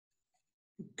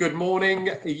Good morning.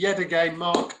 Yet again,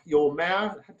 Mark, your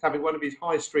mayor, having one of his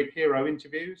High Street Hero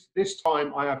interviews. This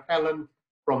time I have Helen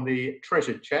from the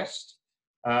Treasure Chest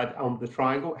on the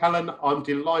Triangle. Helen, I'm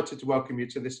delighted to welcome you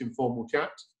to this informal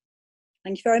chat.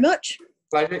 Thank you very much.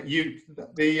 Pleasure.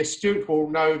 The astute will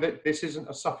know that this isn't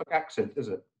a Suffolk accent, is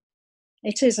it?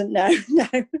 It isn't, no.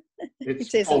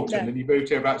 It's it isn't, Bolton, no. and you moved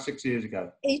here about 6 years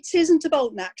ago. It isn't a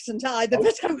Bolton accent either,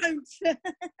 but I won't.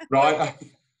 Right.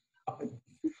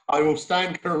 I will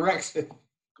stand corrected.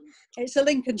 It's a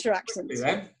Lincolnshire accent.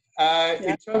 Then.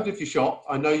 In terms of your shop,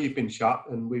 I know you've been shut,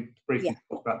 and we've briefly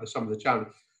talked about some of the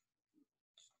challenges.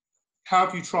 How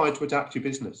have you tried to adapt your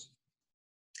business?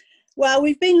 Well,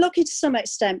 we've been lucky to some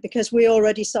extent because we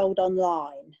already sold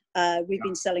online. We've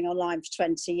been selling online for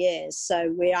 20 years,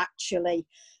 so we actually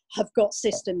have got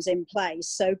systems in place.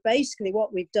 So basically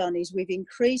what we've done is we've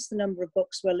increased the number of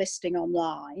books we're listing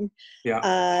online,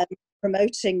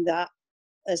 promoting that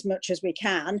as much as we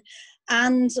can,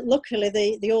 and luckily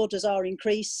the orders are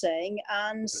increasing,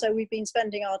 and so we've been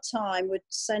spending our time with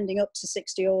sending up to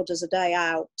 60 orders a day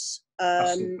out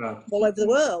all over the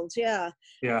world.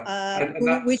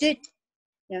 We did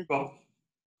well,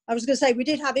 I was going to say we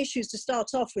did have issues to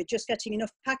start off with just getting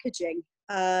enough packaging,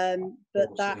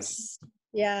 but that's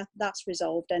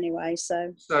resolved anyway.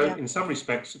 So in some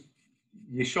respects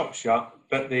your shop's shut,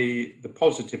 but the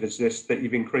positive is this, that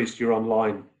you've increased your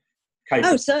online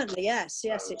capability. Oh, certainly, yes,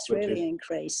 it's really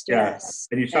increased. Yes,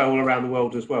 and you sell all around the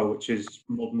world as well, which is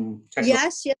modern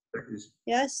technology.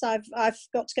 Yes. I've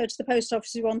got to go to the post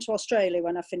office and one to Australia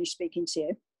when I finish speaking to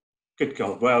you. Good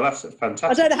God! Well, that's fantastic.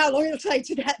 I don't know how long it'll take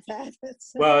to get there. But,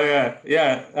 well,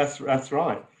 that's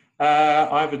right.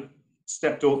 I have a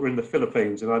stepdaughter in the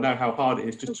Philippines, and I know how hard it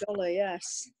is just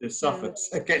to suffer.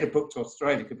 Getting a book to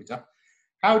Australia could be tough.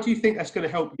 How do you think that's going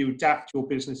to help you adapt your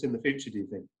business in the future, do you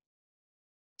think?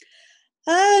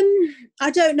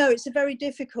 I don't know. It's a very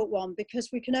difficult one because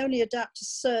we can only adapt to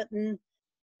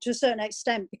a certain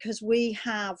extent, because we've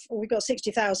got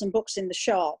 60,000 books in the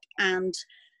shop, and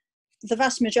the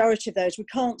vast majority of those we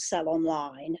can't sell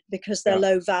online because they're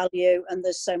low value and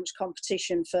there's so much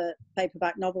competition for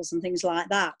paperback novels and things like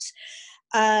that.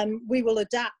 We will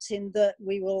adapt in that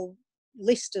we will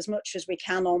list as much as we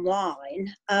can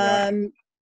online.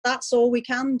 That's all we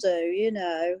can do,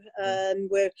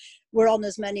 we're on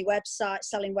as many websites,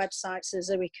 selling websites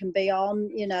as we can be on.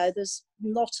 There's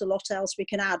not a lot else we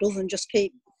can add other than just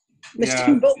keep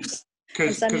listing books.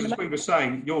 Because as we were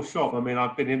saying, your shop, I mean,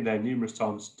 I've been in there numerous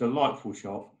times, delightful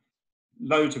shop,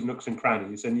 loads of nooks and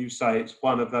crannies, and you say it's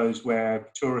one of those where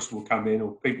tourists will come in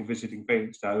or people visiting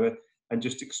Felixstowe and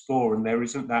just explore, and there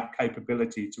isn't that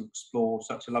capability to explore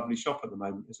such a lovely shop at the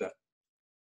moment, is there?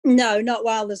 No, not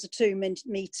while there's a 2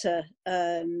 metre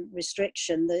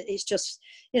restriction. It's just,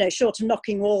 short of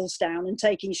knocking walls down and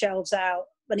taking shelves out.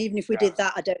 And even if we did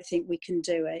that, I don't think we can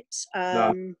do it.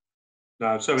 So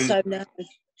it's a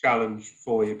challenge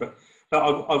for you. But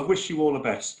I wish you all the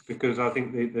best, because I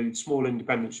think the small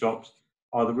independent shops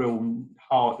are the real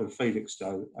heart of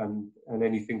Felixstowe, and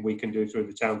anything we can do through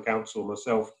the town council,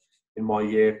 myself in my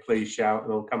year, please shout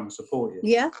and I'll come and support you.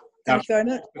 Yeah, thank you very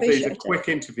much. These are quick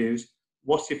interviews.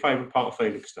 What's your favourite part of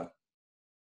Felixstowe?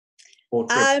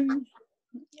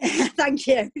 Thank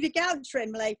you. If you count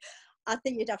Trimley, I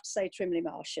think you'd have to say Trimley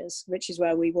Marshes, which is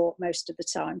where we walk most of the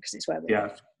time because it's where we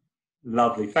live.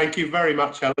 Lovely. Thank you very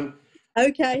much, Helen.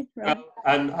 Okay. Right.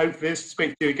 And hopefully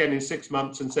speak to you again in 6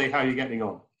 months and see how you're getting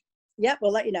on. Yep,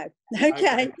 we'll let you know.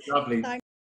 Okay. Lovely. Thanks.